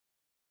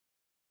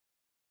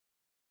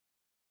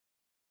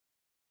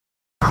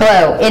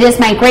Hello, it is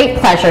my great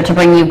pleasure to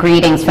bring you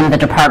greetings from the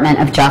Department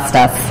of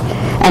Justice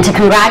and to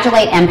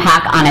congratulate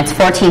MPAC on its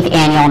 14th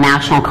annual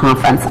national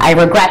conference. I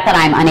regret that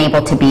I'm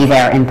unable to be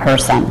there in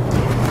person.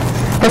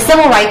 The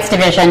Civil Rights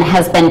Division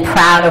has been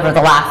proud over the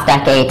last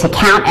decade to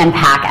count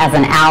MPAC as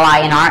an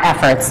ally in our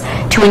efforts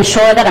to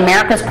ensure that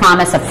America's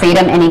promise of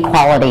freedom and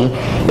equality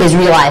is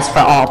realized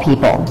for all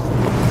people.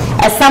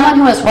 As someone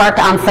who has worked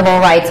on civil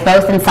rights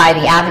both inside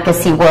the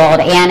advocacy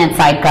world and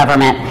inside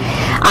government,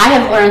 I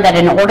have learned that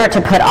in order to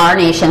put our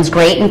nation's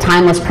great and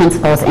timeless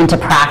principles into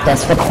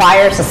practice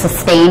requires a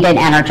sustained and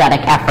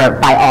energetic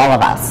effort by all of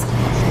us.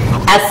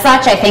 As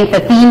such, I think the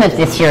theme of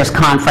this year's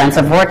conference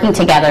of working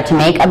together to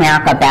make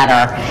America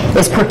better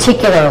is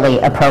particularly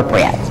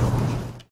appropriate.